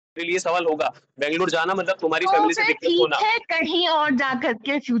मेरे लिए सवाल होगा। बेंगलोर जाना मतलब तुम्हारी तो फैमिली से फिर दिक्कत ठीक होना। है, कहीं और जाकर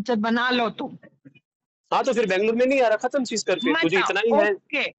के फ्यूचर बना लो तुम। हाँ तो फिर बेंगलोर में नहीं आ रहा, खत्म चीज कर, फिर तुझे मत इतना ही आओ, है।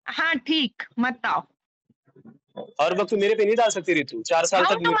 ओके। हाँ ठीक, मत आओ। हर वक्त मेरे पे नहीं डाल सकती ऋतु, 4 साल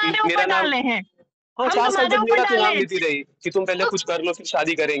हम तक तुम्हारे ऊपर मेरा नाम। डाले हैं। हाँ हम 4 साल तुम्हारे तक ऊपर मेरा तो डाले नाम हैं। लेती रही कि तुम पहले कुछ कर लो फिर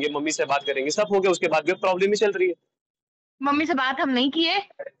शादी करेंगे, मम्मी से बात करेंगे, सब हो गया, उसके बाद भी प्रॉब्लम ही चल रही है। मम्मी से बात हम नहीं किए।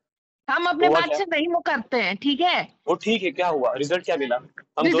 हम अपने हुआ बात क्या? से नहीं मुकरते हैं, ठीक है। वो ठीक है, क्या हुआ, रिजल्ट क्या मिला?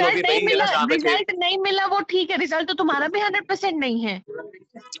 हम दोनों भी रिजल्ट नहीं वही है ना मिला, जहाँ पे थे। रिजल्ट नहीं मिला वो ठीक है, रिजल्ट तो तुम्हारा भी 100% नहीं है।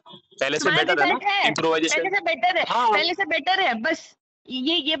 पहले से तुम्हारा बेटर है ना, रिजल्ट है, पहले इम्प्रोवाइजेशन। से बेटर है। हाँ पहले से बेटर है बस।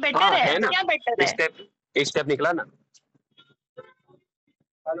 ये बेटर हाँ है, है ना, क्या बेटर एक है। स्टेप, एक स्टेप निकला ना।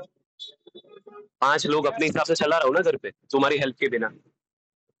 5 लोग अपने हिसाब से चला रहा हूँ ना घर पे, तुम्हारी हेल्प के बिना।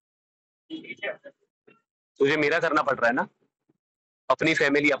 तुझे मेरा करना पड़ रहा है ना, अपनी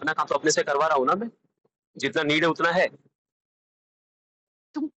फैमिली अपना काम तो अपने से करवा रहा हूँ ना मैं, जितना नीड है उतना है।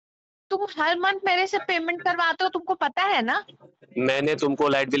 तुम तुम हर मंथ मेरे से पेमेंट करवाते हो, तुमको पता है ना। मैंने तुमको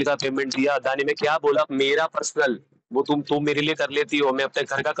लाइट बिल का पेमेंट दिया, अदानी में क्या बोला, मेरा पर्सनल, वो तुम मेरे लिए कर लेती हो, मैं अब तक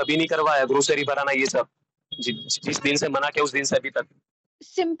घर का कभी नहीं करवाया, ग्रोसरी भराना ये सब, जिस दिन से मना किया उस दिन से अभी तक।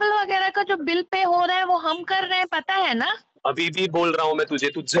 सिंपल वगैरह का जो बिल पे हो रहा है वो हम कर रहे हैं, पता है ना। अभी भी बोल रहा हूँ मैं तुझे,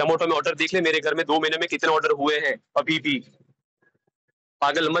 तू जोमेटो में ऑर्डर देख ले, मेरे घर में 2 महीने में कितने ऑर्डर हुए हैं अभी भी।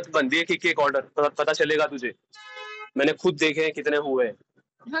 पागल मत बन, देख एक एक ऑर्डर, पता चलेगा तुझे, मैंने खुद देखे हैं कितने हुए हैं।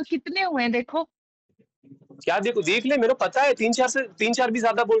 हाँ, कितने हुए हैं देखो। क्या देखो, देख ले, मेरे को पता है, 3-4 भी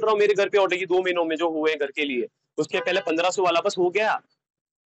ज्यादा बोल रहा हूँ, मेरे घर पे ऑर्डर की 2 महीनों में जो हुए हैं घर के लिए। उसके पहले 1500 वाला बस हो गया।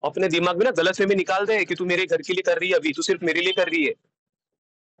 अपने दिमाग में ना गलत फहमी निकाल दे कि तू मेरे घर के लिए कर रही है, अभी तू सिर्फ मेरे लिए कर रही है।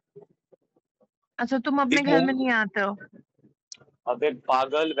 अच्छा, तुम अपने एक घर में नहीं आते हो। अबे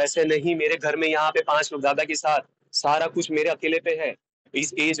पागल, वैसे नहीं, मेरे घर में यहाँ पे 5 लोग दादा के साथ, सारा कुछ मेरे अकेले पे है,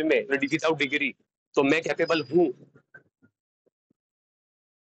 इस एज में विदाउट डिग्री, तो मैं कैपेबल हूँ।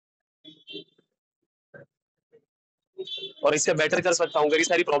 और इससे बेटर कर सकता हूँ, अगर ये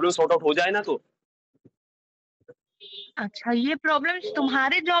सारी प्रॉब्लम सॉर्ट आउट हो जाए ना तो। अच्छा, ये प्रॉब्लम्स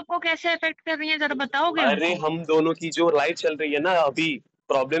तुम्हारे जॉब को कैसे अफेक्ट कर रही है, जरा बताओगे अरे हमको। हम दोनों की जो लाइफ चल रही है ना अभी,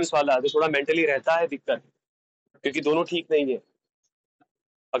 प्रॉब्लम्स वाला तो थोड़ा मेंटली रहता है दिक्कत, क्योंकि दोनों ठीक नहीं है।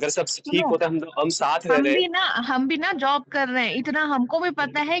 अगर सब ठीक सुनो, होता है, हम साथ रह रहे। हम भी ना जॉब कर रहे हैं, इतना हमको भी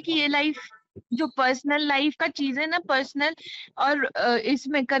पता है कि ये लाइफ, जो पर्सनल लाइफ का चीज है ना, पर्सनल और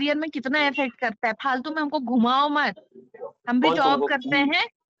इसमें करियर में कितना इफेक्ट करता है। फालतू में हमको घुमाओ मत। हम भी कौन जॉब तुमको, करते हैं।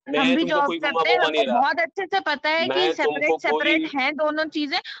 हम मैं भी तुमको जॉब कोई घुमा करते हैं, वुमा हमको नहीं रहा, बहुत अच्छे से पता है कि मैं तुमको सेपरेट सेपरेट कोई, हैं दोनों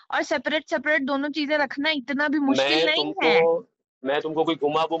चीजें। और सेपरेट सेपरेट दोनों चीजें रखना इतना भी मुश्किल मैं नहीं तुमको है। मैं तुमको कोई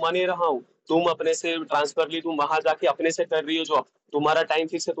घुमा वुमा नहीं रहा हूँ। तुम अपने से ट्रांसफर ली, तुम वहां जाके अपने से कर रही हो जॉब, तुम्हारा टाइम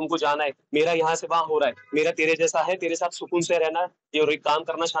फिक्स है, तुमको जाना है, मेरा यहाँ से वहां हो रहा है, मेरा तेरे जैसा है, तेरे साथ सुकून से रहना है और एक काम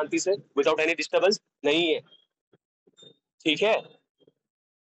करना शांति से विदाउट एनी डिस्टर्बेंस नहीं है, ठीक है।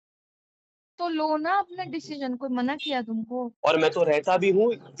 तो लो ना अपना डिसीजन, कोई मना किया तुमको। और मैं तो रहता भी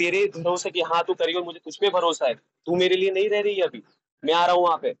हूँ तेरे भरोसे कि हाँ तू करियो, मुझे तुझ पे भरोसा है, तू मेरे लिए नहीं रह रही है अभी, मैं आ रहा हूँ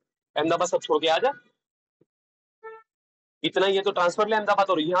वहां पे, अहमदाबाद सब छोड़ के आ जा, इतना ही है तो ट्रांसफर ले अहमदाबाद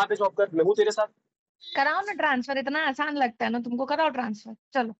और यहाँ पे जॉब कर, मैं हूँ तेरे साथ। कराओ ना ट्रांसफर, इतना आसान लगता है ना तुमको, कराओ ट्रांसफर,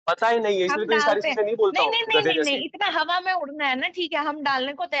 चलो। पता ही नहीं है, इसलिए हम तो ये सारी डालते हैं। चीजें नहीं बोलता नहीं हूँ नहीं नहीं गधे नहीं नहीं, जैसी। इतना हवा में उड़ना है ना, ठीक है, हम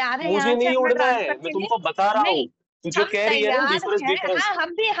डालने को तैयार है मुझे यहाँ से नहीं अपना उड़ना है, ट्रांसफर मैं के लिए। तुमको बता रहा हूँ, नहीं, तू जो हम कह रही है ना तैयार डिफरेंस हैं। डिफरेंस। हाँ,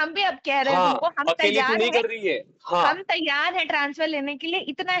 हम भी अब कह रहे हैं हाँ, तुमको, हम अकेली तू तैयार नहीं हैं। कर रही है। हाँ, हम तैयार हैं ट्रांसफर लेने के लिए,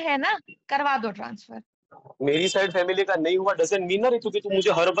 इतना है ना। करवा दो ट्रांसफर। मेरी साइड फैमिली का नहीं हुआ डजंट मीन ना ऋतु कि तू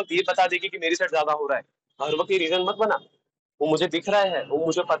मुझे हर वक्त ये बता देगी कि मेरी साइड ज्यादा हो रहा है, हर वक्त ये रीजन मत बना, वो मुझे दिख रहा है, वो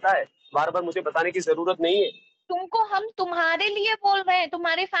मुझे पता है, बार बार मुझे बताने की जरूरत नहीं है। तुमको हम तुम्हारे लिए बोल रहे हैं,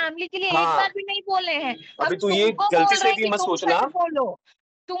 तुम्हारी फैमिली के लिए एक हाँ, बार भी नहीं बोले हैं। हम अभी तू ये तुमको गलती बोल से रहे हैं भी कि मत तुम सोचना। सच बोलो। हाँ,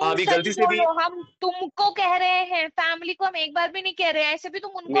 तुम अभी सच गलती से भी, बोलो, हम तुमको कह रहे हैं, फैमिली को हम एक बार भी नहीं कह रहे हैं। ऐसे भी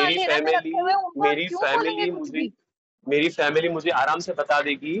तुम उनको मेरी अंधेरा में फैमिली रखे हुए हो, उनको हम मेरी क्यों बोलेंगे फैमिली कुछ मुझे भी। मेरी फैमिली मुझे आराम से बता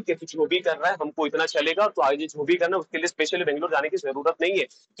देगी कि तू जो भी कर रहा है हमको इतना चलेगा, और तू आगे जो भी करना है उसके लिए स्पेशली बेंगलोर जाने की जरूरत नहीं है।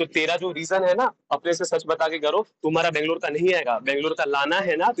 तो तेरा जो रीजन है ना, अपने से सच बता के करो, तुम्हारा बेंगलोर का नहीं आएगा, बेंगलोर का लाना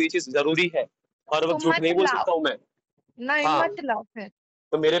है ना, तो ये चीज जरूरी है, हर तो वक्त झूठ मत नहीं बोल लाओ। सकता हूँ मैं। नहीं, हाँ, मत लाओ फिर।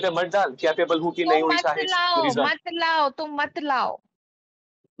 तो मेरे पे मत डाल कैपेबल हूँ कि तो नहीं, हुई मत चाहे लाओ, रीजन। मत लाओ, तुम मत लाओ।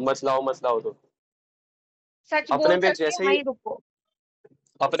 मत लाओ तो सच अपने बोल पे सकती जैसे ही, वहीं रुको।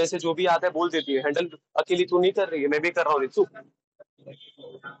 अपने से जो भी आता है बोल देती है हैंडल, अकेली तू नहीं कर रही है, मैं भी कर रहा हूँ तू।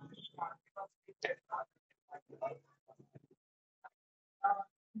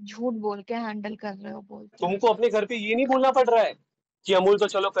 झूठ बोल के हैंडल कर रहे हो बोलती हो। तुमको अपने घर पे ये नहीं बोलना पड़ रहा है कि अमूल तो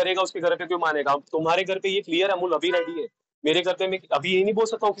चलो करेगा, उसके घर पे क्यों मानेगा, तुम्हारे घर पे ये क्लियर है, अमूल अभी रेडी है, मेरे घर पे मैं अभी ये नहीं बोल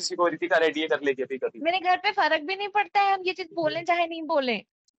सकता हूँ किसी को रितिका रेडी है कर लेगी अभी कभी। मेरे घर पे फर्क भी नहीं पड़ता है, हम ये चीज बोलें चाहे नहीं बोले।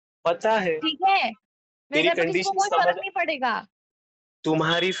 पता है, ठीक है। मेरे तेरी घर पे किसी को कंडीशन कोई समझ, फर्क नहीं पड़ेगा।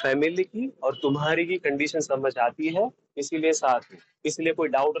 तुम्हारी फैमिली की और तुम्हारी की कंडीशन समझ आती है, इसीलिए साथ है, इसलिए कोई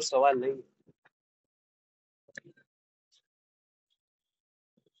डाउट और सवाल नहीं।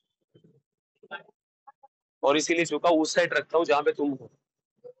 और इसीलिए झुका उस साइड रखता हूँ जहाँ पे तुम हो।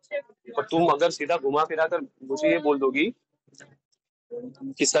 और तुम अगर सीधा घुमा फिरा कर मुझे ये बोल दोगी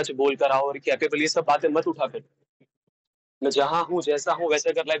कि सच बोल कर आओ और कैपेबल, ये सब बातें मत उठा कर। मैं जहाँ हूँ जैसा हूँ वैसे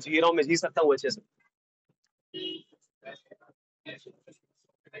अगर लाइफ जी रहा हूँ, मैं जी सकता हूँ अच्छे से।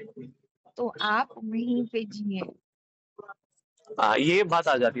 तो आप वहीं पे जिए। हाँ, ये बात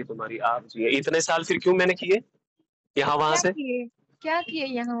आ जाती है तुम्हारी, आप जी इतने साल फिर क्यों मैंने किए यहाँ वहां क्या से। किए? क्या किए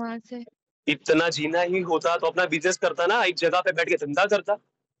यहाँ वहां से? इतना जीना ही होता तो अपना बिजनेस करता ना, एक जगह पे बैठ के धंधा करता,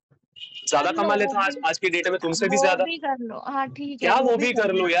 ज्यादा कर लो कमा वो लेता भी। आज की डेट में तुमसे भी वो ज्यादा। भी कर लो, हाँ ठीक है, क्या वो वो भी भी कर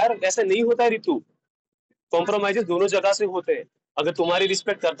कर लो। लो यार, ऐसा नहीं होता है रितु। कॉम्प्रोमाइजेस दोनों जगह से होते हैं। अगर तुम्हारी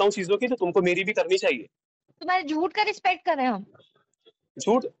रिस्पेक्ट करता हूँ चीजों की तो तुमको मेरी भी करनी चाहिए। तुम्हारे झूठ का रिस्पेक्ट करें हम?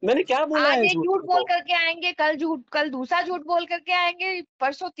 झूठ मैंने क्या बोला आज है एक झूठ झूठ बोल तुमको। करके आएंगे, कल दूसरा झूठ बोल करके आएंगे,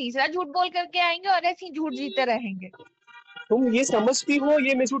 परसों तीसरा झूठ बोल करके आएंगे, और ऐसे ही झूठ जीते रहेंगे। तुम ये समझती हो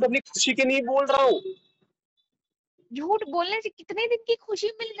ये मैं झूठ अपनी खुशी के नहीं बोल रहा हूँ। झूठ बोलने से कितने दिन की खुशी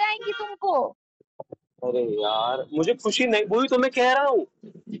मिल जाएगी तुमको? अरे यार मुझे खुशी नहीं, वही तो मैं कह रहा हूँ।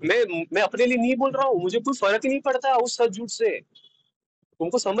 मैं अपने लिए नहीं बोल रहा हूँ, मुझे कोई फर्क ही नहीं पड़ता उस सच झूठ से।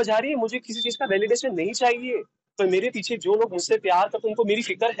 तुमको समझ आ रही है, मुझे किसी चीज का वैलिडेशन नहीं चाहिए। पर मेरे पीछे जो लोग मुझसे प्यार करते उनको मेरी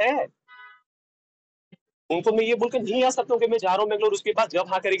फिक्र है। उनको मैं ये बोल के नहीं आ सकता हूँ कि मैं जा रहा हूँ बेंगलोर, उसके बाद जब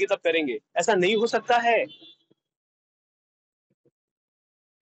हाँ करेगी तब करेंगे, ऐसा नहीं हो सकता है।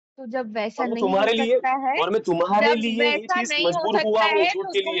 तो जब वैसा और मैं नहीं हो तुम्हारे लिए सकता है, और मैं तुम्हारे जब लिए ये वैसा चीज नहीं हो मजबूर हुआ सकता हूँ है झूठ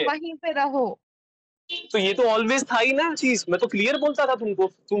तो के तुम लिए। वहीं पे रहो। तो ये तो ऑलवेज था ही ना चीज, मैं तो क्लियर बोलता था तुमको,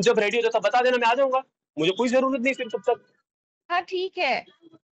 तुम जब रेडी हो जाता बता देना, मैं आ जाऊंगा। मुझे कोई जरूरत नहीं फिर तब तक। हाँ ठीक है,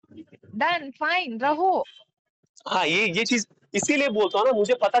 डन, फाइन, रहो। हाँ ये चीज इसीलिए बोलता हूँ ना,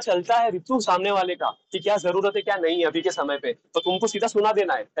 मुझे पता चलता है ऋतु सामने वाले का कि क्या जरूरत है क्या नहीं है अभी के समय पे, तो तुमको सीधा सुना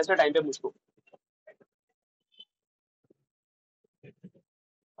देना है ऐसे टाइम पे मुझको।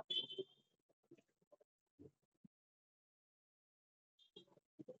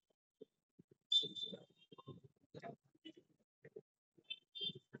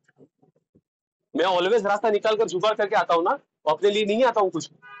 मैं ऑलवेज रास्ता निकाल कर जुगाड़ करके आता हूँ ना, अपने लिए नहीं आता हूँ कुछ।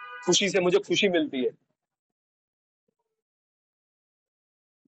 खुशी से मुझे खुशी मिलती है।